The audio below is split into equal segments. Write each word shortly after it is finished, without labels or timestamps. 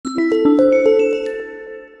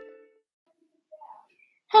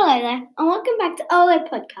Hello there, and welcome back to OLO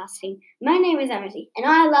Podcasting. My name is Amity, and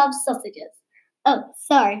I love sausages. Oh,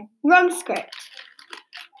 sorry, wrong script.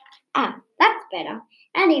 That's better.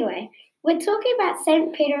 Anyway, we're talking about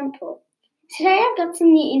St. Peter and Paul. Today I've got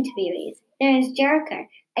some new interviewees. There is Jericho,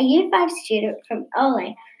 a Year 5 student from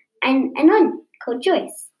OLO, and a nun called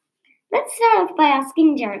Joyce. Let's start off by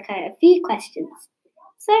asking Jericho a few questions.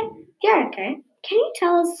 So, Jericho, can you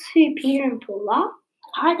tell us who Peter and Paul are?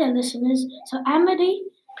 Hi there, listeners. So, Amity,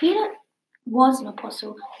 Peter was an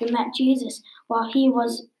apostle who met Jesus while he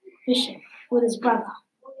was fishing with his brother.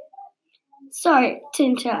 Sorry to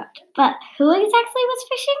interrupt, but who exactly was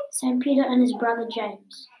fishing? St. Peter and his brother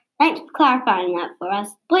James. Thanks for clarifying that for us.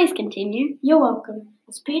 Please continue. You're welcome.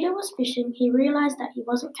 As Peter was fishing, he realized that he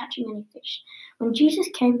wasn't catching any fish. When Jesus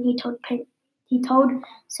came, he told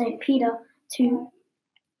St. Peter to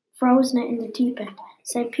throw his net in the deep end.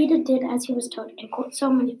 St. Peter did as he was told and caught so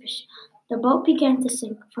many fish. The boat began to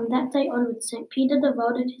sink. From that day onwards, St. Peter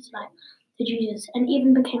devoted his life to Jesus and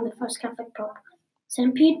even became the first Catholic Pope.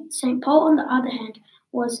 St. Paul, on the other hand,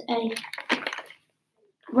 was a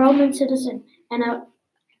Roman citizen and a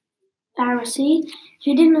Pharisee.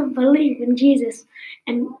 He didn't believe in Jesus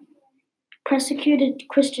and persecuted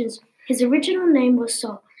Christians. His original name was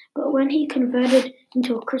Saul, but when he converted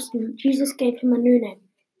into a Christian, Jesus gave him a new name,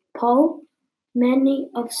 Paul. Many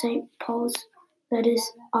of St. Paul's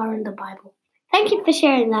letters are in the Bible. Thank you for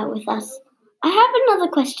sharing that with us. I have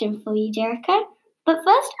another question for you, Jericho. But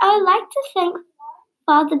first, I would like to thank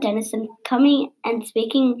Father Dennison for coming and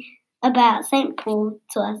speaking about St. Paul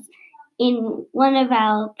to us in one of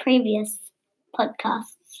our previous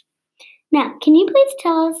podcasts. Now, can you please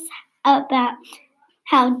tell us about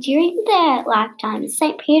how during their lifetimes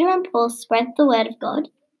St. Peter and Paul spread the word of God?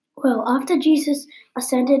 Well, after Jesus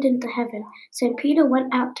ascended into heaven, St. Peter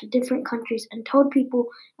went out to different countries and told people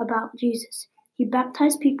about Jesus. He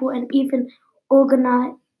baptized people and even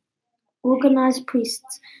organized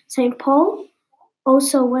priests. St. Paul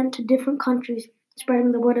also went to different countries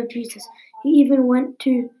spreading the word of Jesus. He even went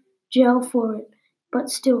to jail for it,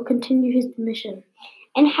 but still continued his mission.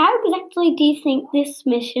 And how exactly do you think this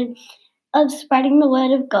mission of spreading the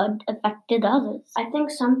word of God affected others? I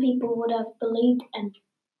think some people would have believed and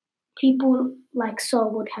people like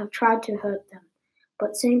Saul would have tried to hurt them.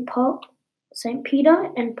 But St. Peter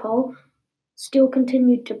and Paul still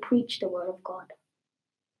continued to preach the word of God.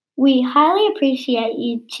 We highly appreciate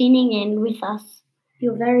you tuning in with us.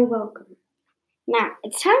 You're very welcome. Now,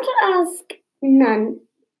 it's time to ask Nun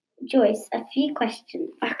Joyce a few questions.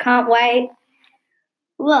 I can't wait.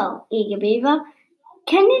 Well, Eager Beaver,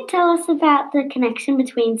 can you tell us about the connection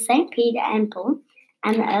between St. Peter and Paul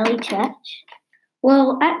and the early church?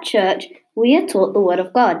 Well, at church, we are taught the word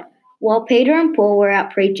of God. While Peter and Paul were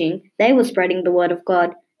out preaching, they were spreading the word of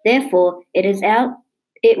God. Therefore,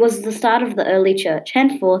 it was the start of the early church,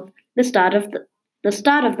 henceforth the start of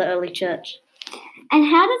the early church. And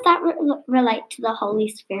how does that relate to the Holy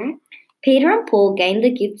Spirit? Peter and Paul gained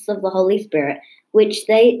the gifts of the Holy Spirit, which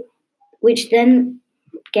then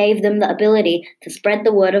gave them the ability to spread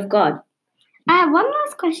the word of God. I have one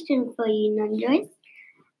last question for you, Nun Joyce.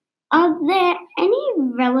 Are there any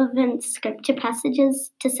relevant scripture passages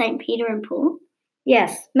to St. Peter and Paul?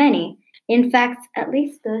 Yes, many. In fact, at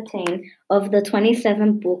least 13 of the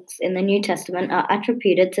 27 books in the New Testament are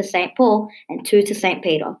attributed to St. Paul and 2 to St.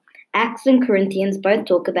 Peter. Acts and Corinthians both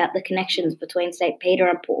talk about the connections between St. Peter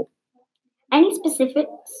and Paul. Any specific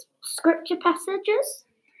scripture passages?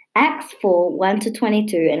 Acts 4, 1 to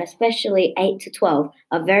 22, and especially 8 to 12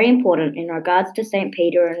 are very important in regards to St.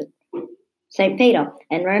 Peter,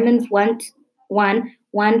 and Romans 1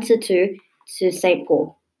 to 2 to St.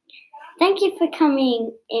 Paul. Thank you for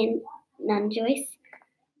coming in, Nun Joyce.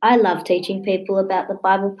 I love teaching people about the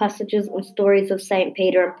Bible passages and stories of St.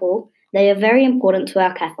 Peter and Paul. They are very important to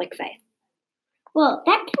our Catholic faith. Well,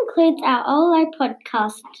 that concludes our OLO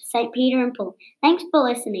podcast, St. Peter and Paul. Thanks for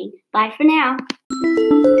listening. Bye for now.